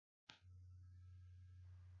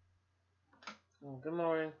Oh, good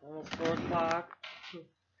morning. Almost 4 o'clock.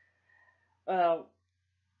 Uh,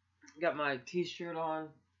 got my T-shirt on.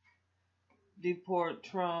 Deport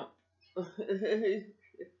Trump. You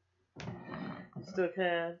still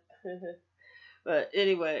can. But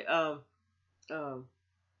anyway, um,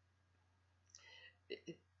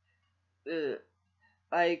 uh,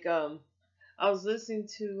 like I was listening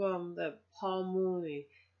to that Paul Mooney,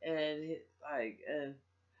 and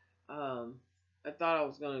um, I thought I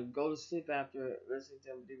was gonna go to sleep after listening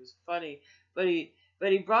to him. But he was funny,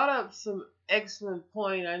 but he brought up some excellent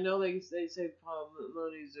point. I know they say Paul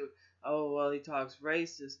Mooney's oh well he talks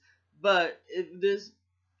racist, but if this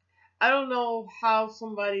I don't know how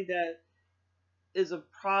somebody that is a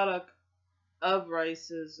product of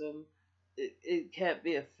racism it can't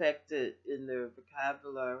be affected in their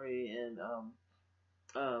vocabulary and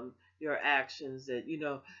your actions that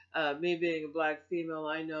me being a black female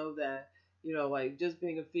I know that like just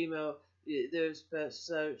being a female there's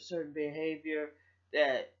certain behavior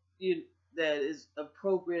that you that is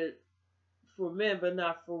appropriate for men but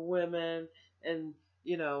not for women and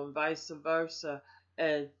and vice versa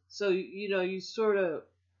and so you sort of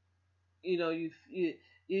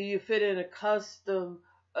you fit in a custom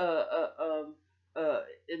uh, uh, um,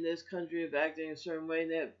 in this country of acting a certain way,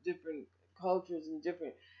 and they have different cultures and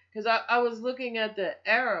different. Because I was looking at the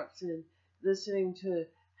Arabs and listening to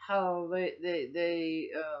how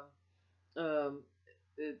um,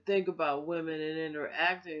 think about women and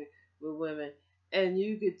interacting with women, and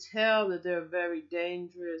you could tell that they're very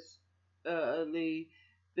dangerously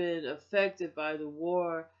been affected by the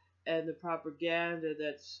war and the propaganda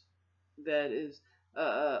that is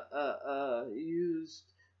used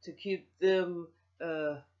to keep them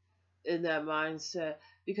in that mindset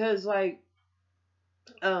because like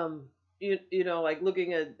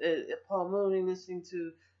looking at Paul Mooney listening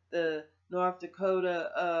to the North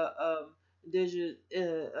Dakota indigenous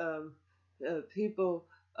people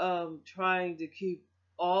trying to keep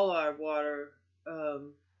all our water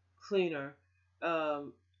cleaner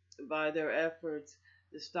um, by their efforts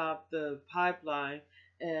to stop the pipeline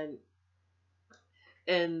and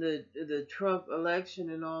the Trump election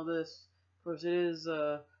and all this. Of course, it is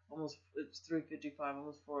it's 3:55,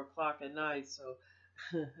 almost 4 o'clock at night. So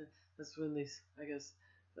that's when these, I guess,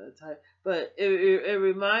 the type. But it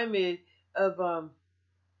reminded me of um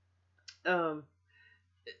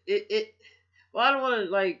it. Well, I don't want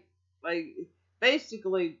to like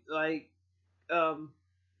basically um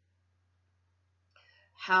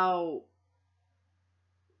how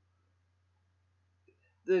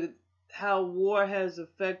the how war has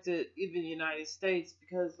affected even the United States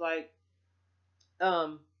because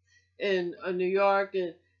um in New York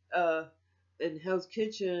and uh in Hell's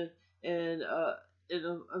Kitchen and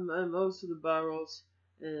in most of the boroughs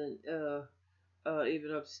and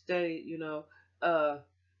even upstate, uh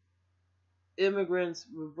immigrants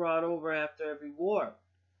were brought over after every war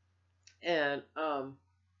and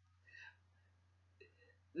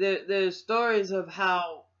there's stories of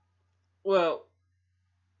how well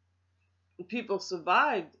people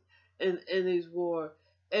survived in these wars.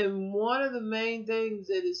 And one of the main things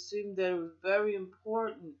that it seemed that it was very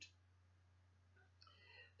important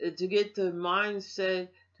to get the mindset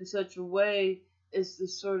to such a way is to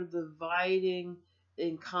sort of dividing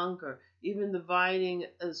and conquer, even dividing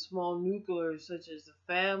a small nuclear such as the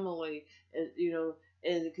family, and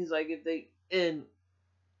and because like if they and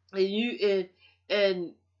you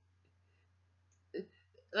and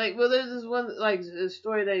like well there's this one like a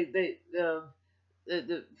story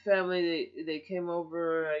the family they came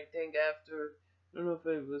over I think after I don't know if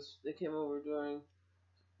it was they came over during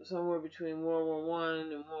somewhere between World War I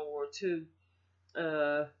and World War II,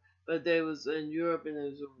 but they was in Europe and there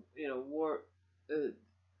was a war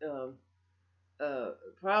um,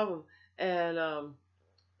 problem and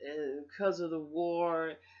because of the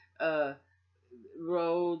war uh,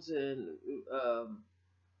 roads and um,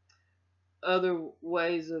 other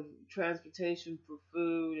ways of transportation for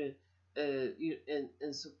food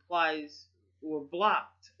and supplies were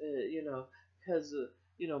blocked, because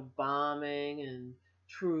of bombing and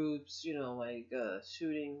troops,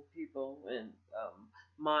 shooting people and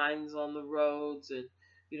mines on the roads and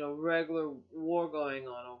regular war going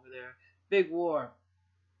on over there, big war,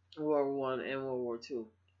 World War I and World War II,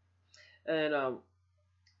 and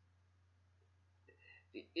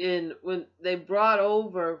in when they brought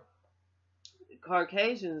over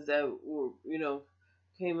Caucasians that were,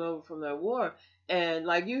 came over from that war. And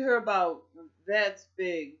like you hear about vets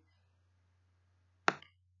big,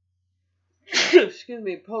 excuse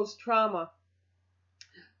me, post trauma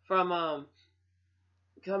from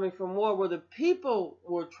coming from war, where the people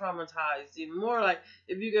were traumatized even more. Like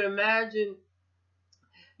if you could imagine,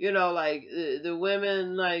 like the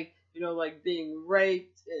women, like like being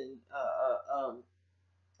raped, and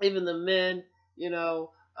even the men, you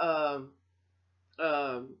know, um,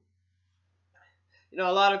 um,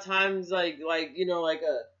 a lot of times, like like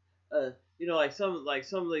some of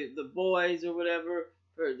the boys or whatever,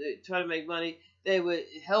 for they try to make money, they would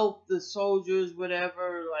help the soldiers,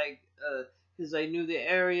 whatever, like because they knew the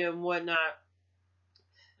area and whatnot.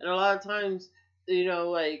 And a lot of times,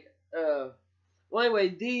 like well, anyway,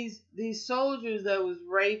 these soldiers that was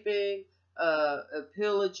raping,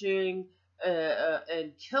 pillaging,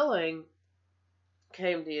 and killing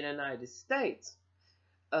came to the United States.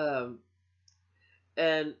 Um,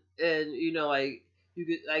 and like you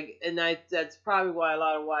could like, and that's probably why a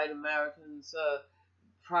lot of white Americans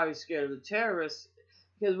probably scared of the terrorists,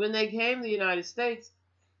 because when they came to the United States,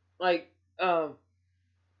 like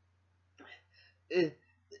it,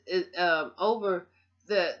 over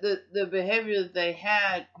the behavior that they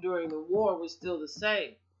had during the war was still the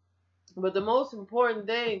same. But the most important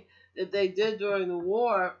thing that they did during the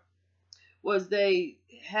war was they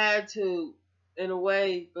had to, in a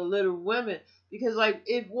way, belittle women, because like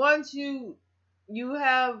if once you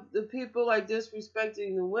have the people like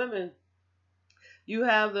disrespecting the women, you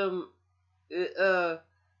have them uh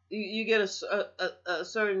you get a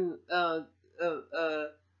certain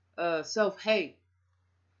self hate,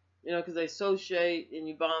 because they associate, and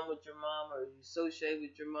you bond with your mom, or you associate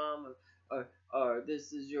with your mom, or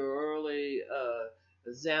this is your early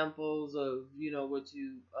examples of what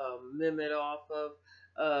you mimic off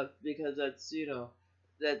of, because that's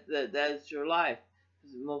that's your life.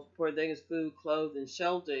 'Cause the most important thing is food, clothes, and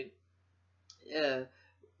shelter. Uh,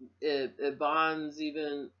 it bonds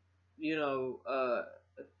even you know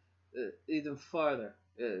even farther.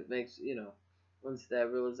 It makes once that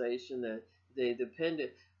realization that they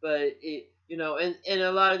depended, but and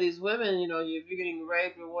a lot of these women, if you're getting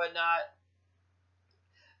raped or whatnot,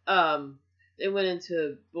 um, they went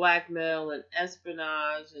into blackmail and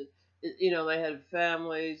espionage, and they had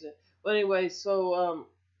families. But anyway, so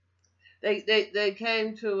they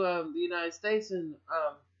came to the United States, and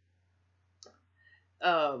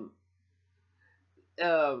um,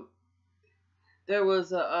 um, there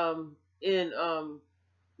was a in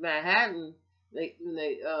Manhattan. They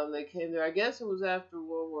came there. I guess it was after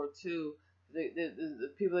World War II.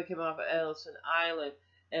 The people that came off of Ellison Island,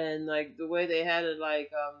 and like the way they had it,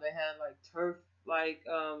 like they had like turf, like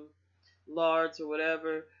lards or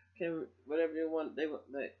whatever, can whatever they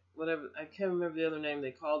whatever, I can't remember the other name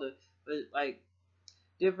they called it, but like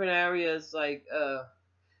different areas, like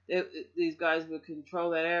they, these guys would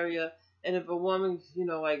control that area. And if a woman,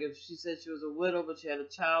 like if she said she was a widow but she had a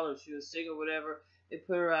child, or she was sick or whatever, they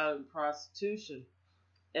put her out in prostitution.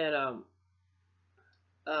 And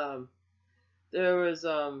um, there was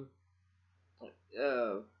uh,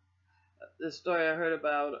 the story I heard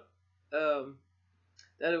about, um,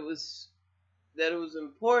 that it was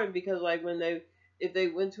important, because like when they if they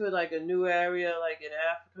went to like a new area, like in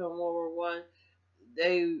Africa in World War I,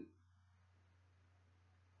 they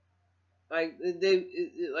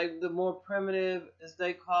like the more primitive, as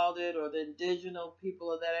they called it, or the indigenous people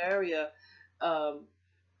of that area, um,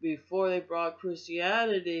 before they brought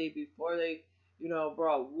Christianity, before they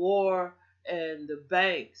brought war and the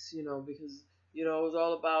banks, because it was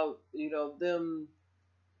all about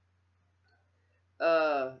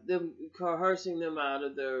them coercing them out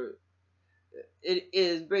of their. It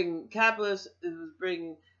is bringing capitalists. It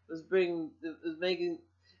was making.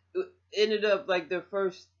 It ended up like their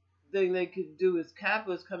first thing they could do is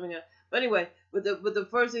capitalists coming out. But anyway, but the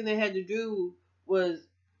first thing they had to do was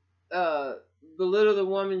uh, belittle the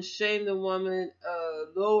woman, shame the woman,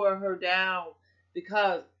 lower her down,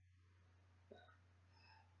 because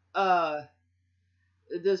uh,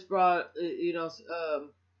 this brought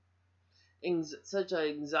such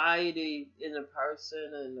anxiety in a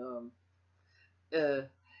person. And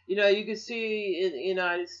you can see in the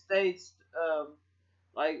United States,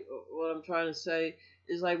 like what I'm trying to say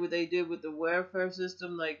is like what they did with the welfare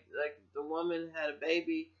system. Like the woman had a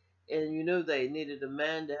baby, and they needed a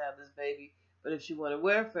man to have this baby, but if she wanted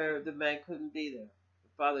welfare, the man couldn't be there, the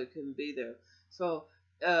father couldn't be there. So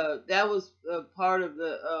that was part of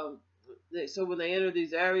so when they entered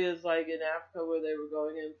these areas, like in Africa, where they were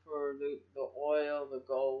going in for the oil, the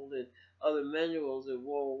gold, and other minerals in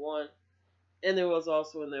World War I, and there was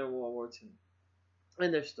also in there World War II,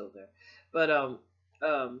 and they're still there. But um,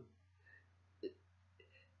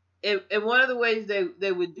 and one of the ways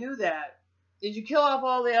they would do that is you kill off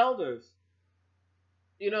all the elders.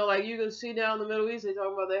 Like you can see now in the Middle East, they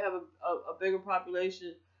talk about they have a bigger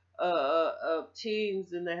population of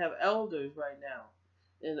teens than they have elders right now.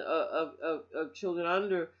 and of children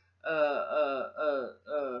under uh, uh, uh,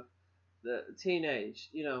 uh, the teenage,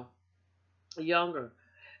 younger.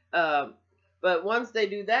 Um, but once they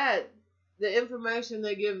do that, the information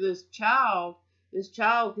they give this child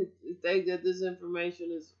could think that this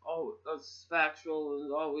information is all is factual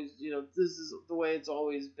and always, this is the way it's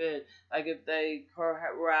always been. Like if they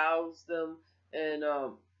rouse them and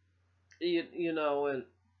and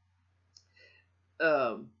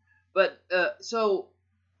um, but so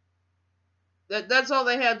that's all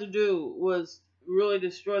they had to do was really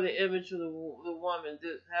destroy the image of the woman,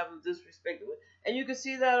 have them disrespected. And you can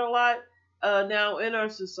see that a lot now in our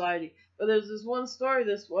society. But there's this one story.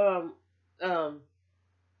 This um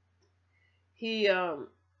he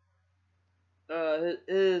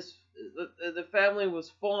his the family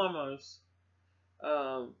was farmers,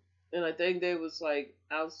 and I think they was like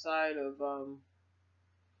outside of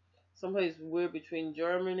someplace weird between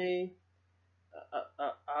Germany,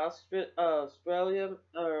 Australia,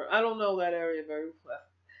 or I don't know that area very well,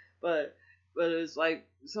 but it's like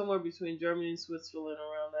somewhere between Germany and Switzerland,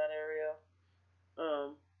 around that area.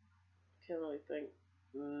 Can't really think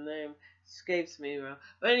the name, escapes me now.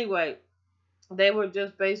 But anyway, they were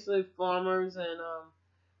just basically farmers, and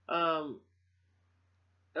um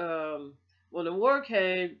when the war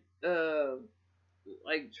came,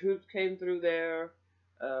 like troops came through there,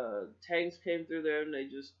 tanks came through there, and they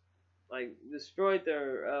just like destroyed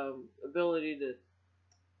their ability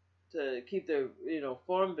to keep their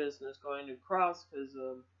farm business going across, because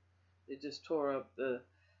they just tore up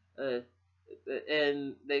uh,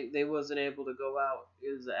 and they wasn't able to go out.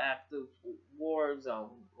 It was an active war zone,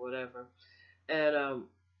 whatever. And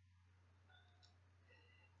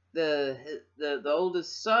the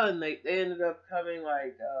oldest son, they ended up coming,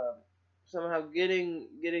 like somehow getting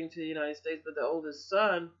to the United States. But the oldest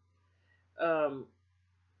son, um,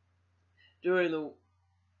 during the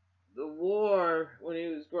war, when he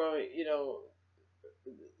was growing,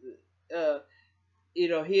 uh,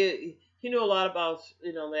 he knew a lot about the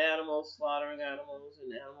animals, slaughtering animals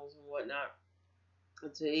and whatnot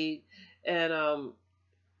to eat. And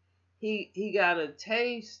he got a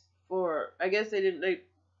taste for, I guess they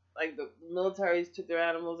like the militaries took their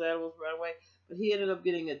animals ran away, but he ended up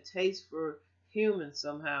getting a taste for humans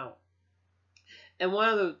somehow. And one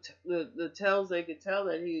of the tells they could tell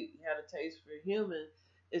that he had a taste for human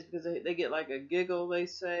is because they get like a giggle, they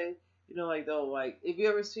say. Like they'll, like, if you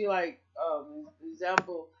ever see, like,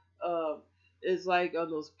 example, is like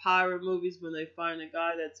on those pirate movies when they find a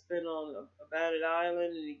guy that's been on a abandoned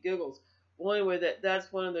island and he giggles. Well, anyway,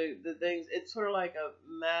 that's one of the things. It's sort of like a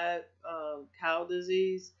mad cow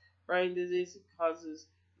disease, brain disease. It causes,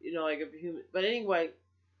 like a human. But anyway,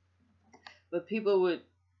 but people would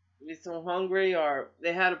be so hungry, or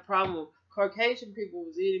they had a problem. Caucasian people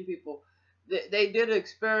was eating people. They did an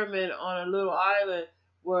experiment on a little island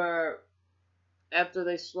where, after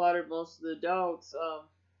they slaughtered most of the dogs,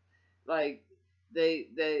 like the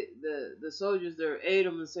soldiers there ate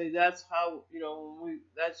them and say that's how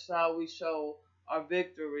that's how we show our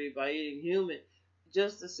victory, by eating human,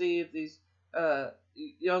 just to see if these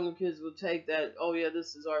younger kids will take that. Oh yeah,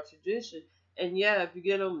 this is our tradition. And yeah, if you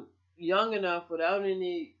get them young enough without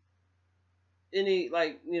any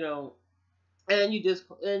like and you just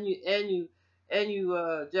and you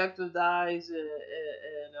jeopardize and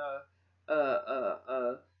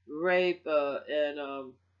rape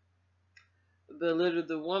and belittle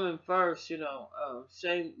the woman first,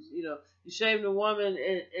 shame, you shame the woman,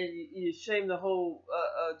 and you shame the whole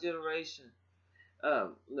generation.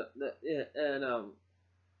 And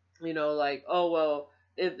like, oh well,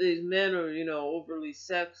 if these men are overly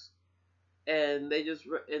sex, and they just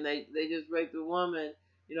rape the woman,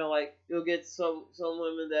 like, you'll get some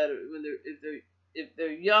women that are, when if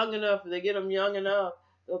they're young enough, if they get them young enough,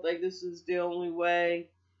 they'll think this is the only way,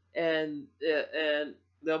 and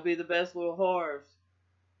they'll be the best little whores.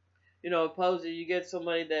 Opposed to, you get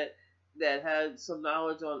somebody that had some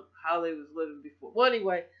knowledge on how they was living before. Well,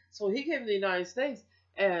 anyway, so he came to the United States,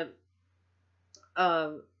 and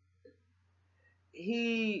um,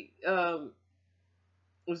 he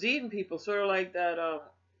was eating people, sort of like that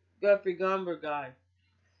Guthrie Gumber guy.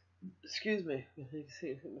 Excuse me.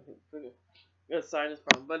 Got a sinus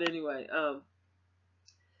problem. But anyway,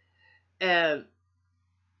 and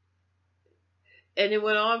it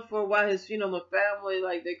went on for a while. His, the family,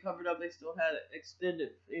 like, they covered up. They still had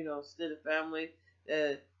extended family.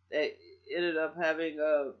 They ended up having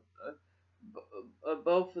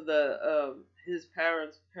both of the his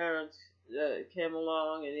parents came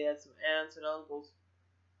along, and he had some aunts and uncles,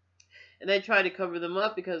 and they tried to cover them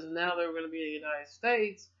up because now they were going to be in the United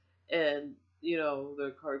States, and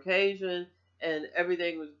they're Caucasian, and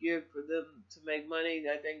everything was geared for them to make money.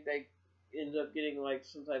 I think they ended up getting like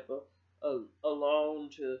some type of a loan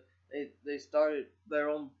to. They started their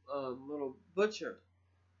own little butcher,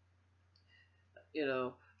 you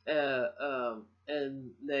know,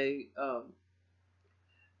 and they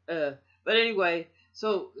but anyway,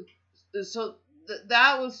 so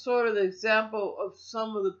that was sort of the example of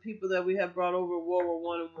some of the people that we have brought over World War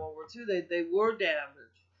One and World War Two. They were damaged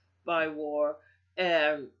by war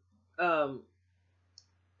and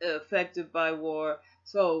affected by war.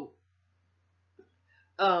 So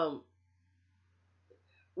um,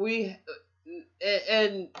 we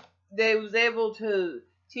and they was able to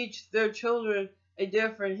teach their children a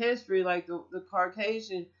different history, like the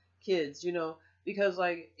Caucasian kids, because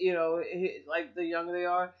like like the younger they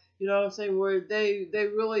are, what I'm saying, where they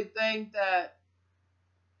really think that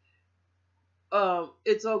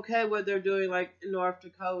it's okay what they're doing, like in North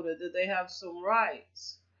Dakota, that they have some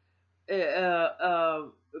rights,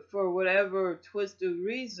 for whatever twisted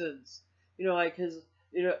reasons, like because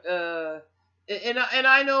you know, and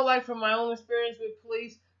I know, like from my own experience with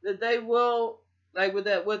police, that they will, like with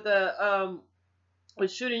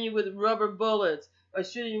shooting you with rubber bullets, by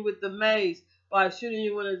shooting you with the mace, by shooting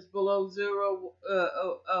you when it's below zero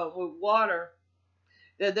with water.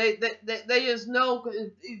 That they just know,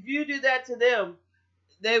 if you do that to them,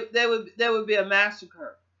 there would be a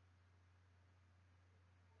massacre.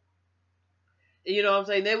 You know what I'm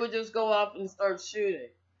saying? They would just go off and start shooting.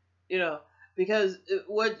 Because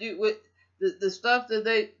what the stuff that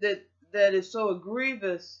is so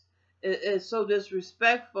egregious, is so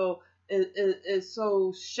disrespectful, is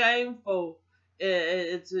so shameful,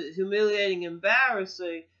 it's humiliating,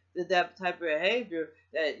 embarrassing, that type of behavior,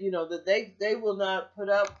 that that they will not put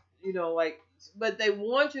up, like, but they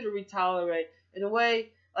want you to retaliate in a way,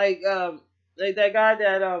 like that guy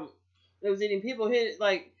that was eating people. He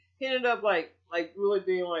ended up like really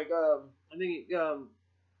being like I think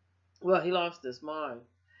well, he lost his mind,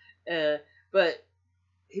 but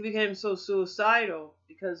he became so suicidal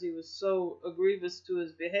because he was so egregious to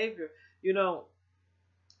his behavior,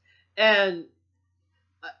 and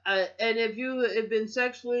and if you have been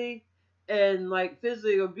sexually and like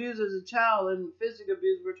physically abused as a child, and physical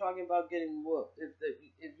abuse, we're talking about getting whooped. If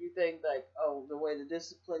you think like, oh, the way to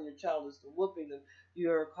discipline your child is to whooping them,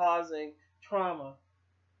 you're causing trauma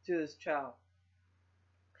to this child.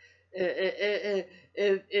 If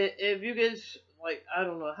you get, like, I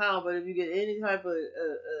don't know how, but if you get any type of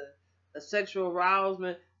a sexual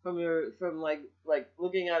arousement from like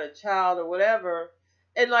looking at a child or whatever,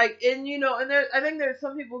 and there, I think there's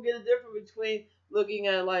some people get a difference between looking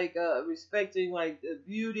at like respecting like the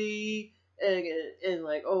beauty, and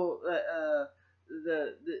like, oh,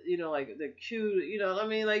 the like the cute, I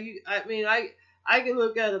mean, like, I can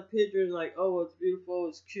look at a picture and like, oh, it's beautiful,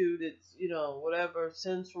 it's cute, it's whatever,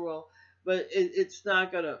 sensual, but it's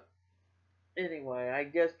not gonna. Anyway, I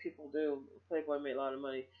guess people do. Playboy made a lot of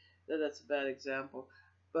money. That's a bad example,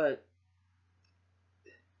 but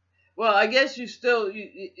well, I guess you still.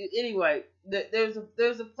 Anyway, there's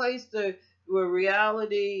a place where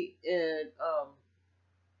reality and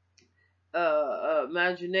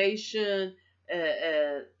imagination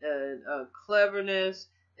and cleverness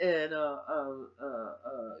and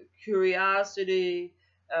curiosity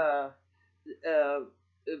uh,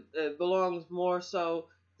 belongs more so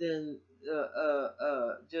than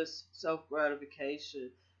just self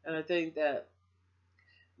gratification. And I think that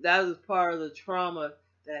is part of the trauma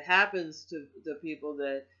that happens to the people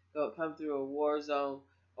that come through a war zone,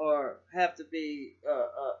 or have to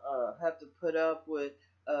put up with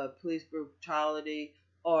police brutality,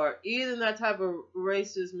 or even that type of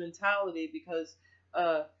racist mentality, because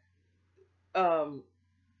uh, um,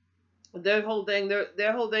 their whole thing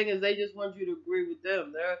is they just want you to agree with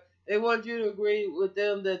them. They want you to agree with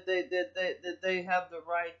them that they have the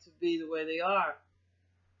right to be the way they are.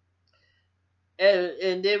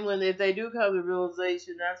 And then if they do come to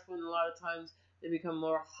realization, that's when a lot of times they become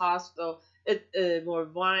more hostile, more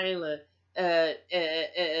violent, and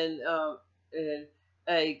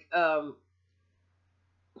like I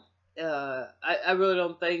really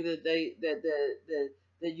don't think that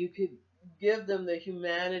you could give them the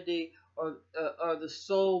humanity or the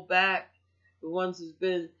soul back once it's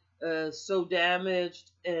been so damaged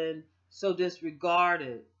and so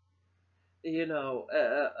disregarded. And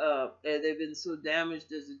they've been so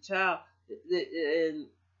damaged as a child, and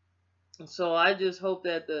so I just hope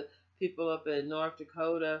that the people up in North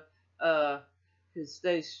Dakota can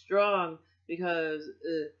stay strong, because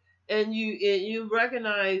and you will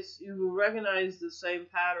recognize the same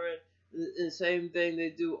pattern, the same thing they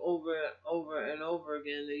do over and over and over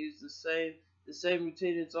again. They use the same the same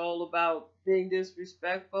routine. It's all about being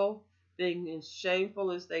disrespectful, being as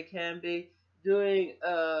shameful as they can be, doing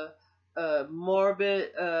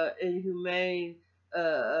morbid, inhumane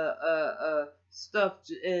stuff,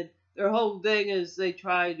 and their whole thing is they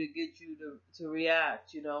try to get you to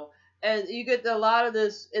react, and you get a lot of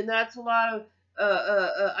this, and that's a lot of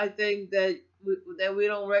I think that we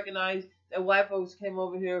don't recognize that white folks came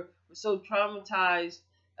over here were so traumatized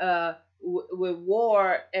with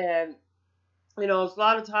war, and it's a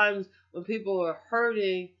lot of times when people are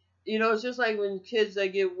hurting, it's just like when kids they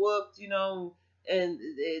get whooped, and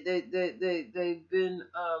they've been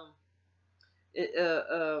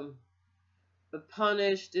it,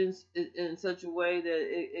 punished in such a way that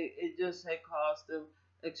it just had caused them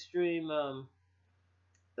extreme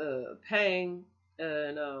pain,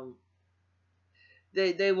 and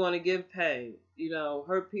they want to give pain.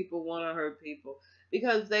 Hurt people want to hurt people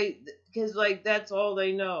because like that's all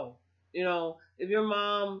they know. If your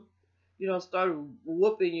mom started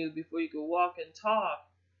whooping you before you could walk and talk,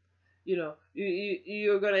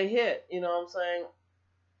 you're gonna hit. You know what I'm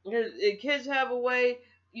saying? Kids have a way,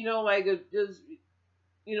 like just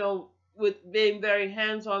with being very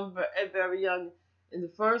hands-on and very young in the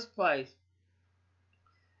first place.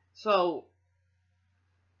 So,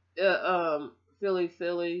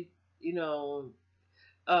 Philly,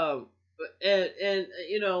 um, and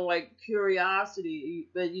like curiosity,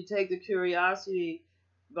 but you take the curiosity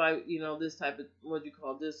by this type of what you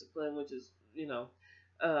call discipline, which is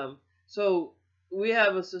um, so we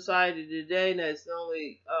have a society today that's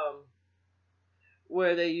only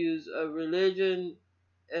where they use a religion,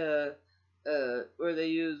 uh, where they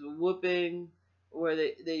use whooping, where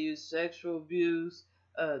they use sexual abuse,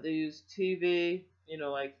 they use TV,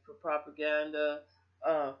 like for propaganda,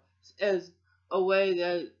 uh, as a way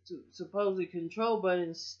that to supposedly control, but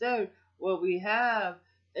instead what we have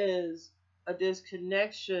is a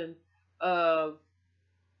disconnection of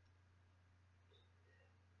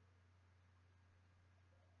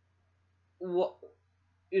what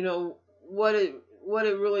what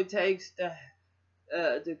it really takes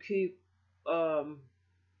to keep um,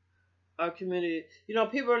 our community.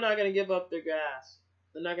 People are not going to give up their gas.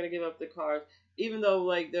 They're not going to give up their cars, even though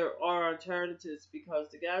like there are alternatives because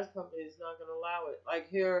the gas company is not going to allow it. Like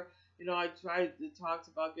here, I tried to talk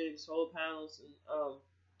about getting solar panels and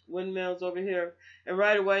windmills over here, and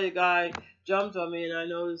right away the guy jumped on me, and I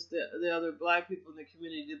noticed the other black people in the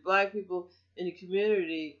community. The black people in the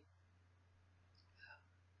community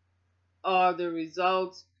are the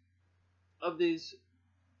results of these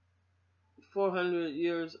 400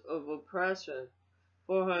 years of oppression,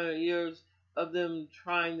 400 years of them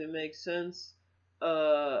trying to make sense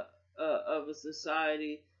of a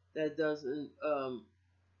society that doesn't,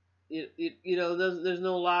 there's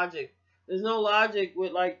no logic. There's no logic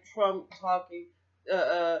with like Trump talking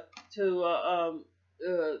to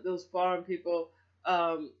those foreign people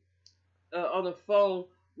on the phone.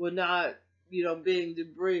 We're not, being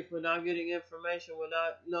debriefed. We're not getting information. We're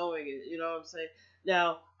not knowing it. You know what I'm saying?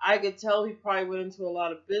 Now, I could tell he probably went into a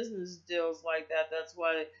lot of business deals like that. That's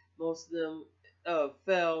why most of them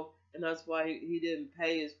fell, and that's why he didn't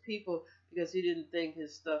pay his people, because he didn't think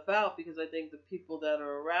his stuff out. Because I think the people that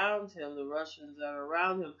are around him, the Russians that are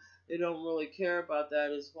around him, they don't really care about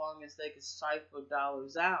that as long as they can cipher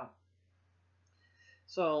dollars out.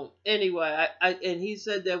 So anyway, and he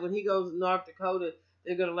said that when he goes to North Dakota,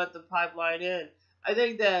 they're gonna let the pipeline in. I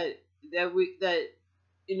think that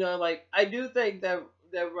like I do think that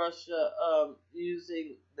Russia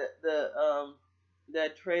using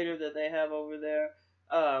that trader that they have over there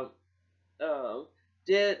um,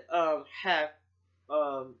 did hack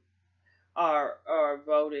um, our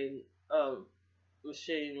voting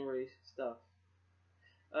machinery stuff,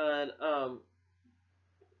 and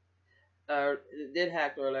did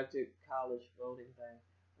hack our electric college voting thing,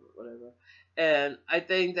 whatever. And I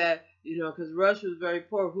think that because Russia was very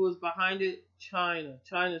poor, who was behind it? China.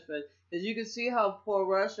 China's bad. Because you can see how poor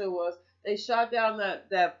Russia was. They shot down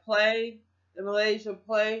that plane, the Malaysia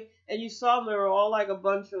plane, and you saw them. They were all like a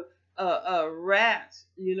bunch of rats,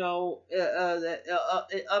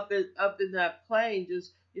 up in that plane,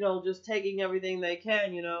 just taking everything they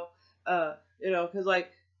can, because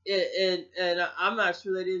like and I'm not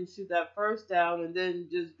sure they didn't shoot that first down and then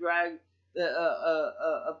just drag the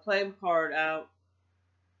a plane part out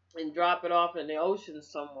and drop it off in the ocean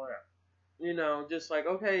somewhere. Just like,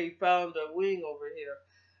 okay, you found a wing over here.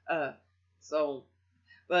 So,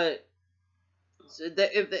 but so that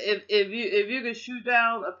if you could shoot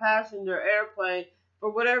down a passenger airplane for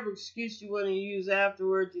whatever excuse you want to use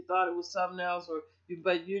afterwards, you thought it was something else,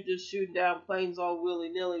 but you're just shooting down planes all willy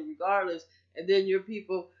nilly, regardless, and then your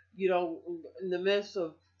people in the midst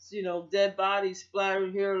of, dead bodies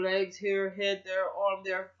splattered here, legs here, head there, arm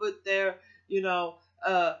there, foot there, you know,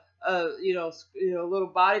 uh,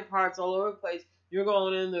 little body parts all over the place. You're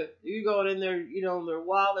going in there, in their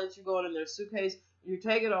wallets, you're going in their suitcase, you're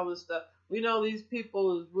taking all this stuff. We know these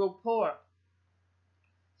people is real poor.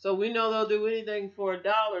 So we know they'll do anything for $1.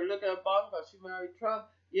 Look at Ivanka. She married Trump.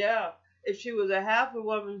 Yeah. If she was a half a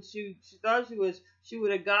woman, she thought she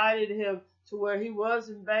would have guided him to where he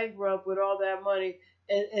wasn't bankrupt with all that money,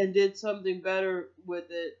 and did something better with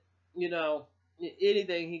it.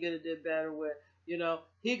 Anything he could have did better with.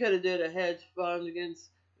 He could have did a hedge fund against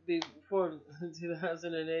before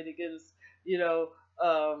 2008 against,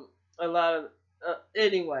 a lot of,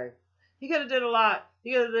 anyway. He could have did a lot.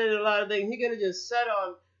 He could have did a lot of things. He could have just sat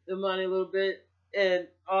on the money a little bit and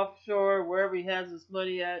offshore, wherever he has his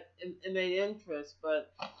money at, and made interest.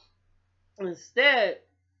 But instead,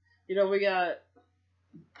 I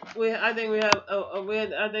think we have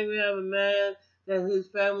a man that whose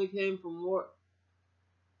family came from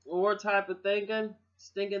war type of thinking,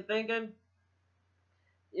 stinking thinking.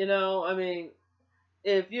 I mean,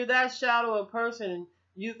 if you're that shallow a person,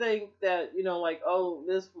 you think that, like, oh,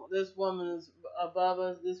 this woman is above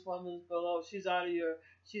us, this woman is below, she's out of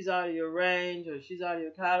your range, or she's out of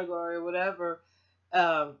your category, or whatever.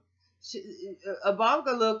 Um,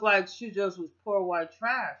 Ivanka looked like she just was poor white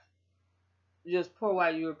trash, just poor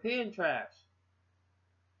white European trash.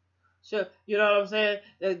 So you know what I'm saying?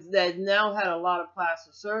 That now had a lot of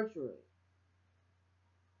plastic surgery.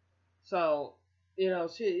 So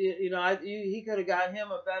he could have got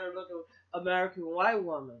him a better looking American white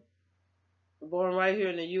woman, born right here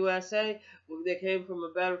in the USA. They came from a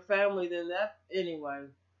better family than that anyway.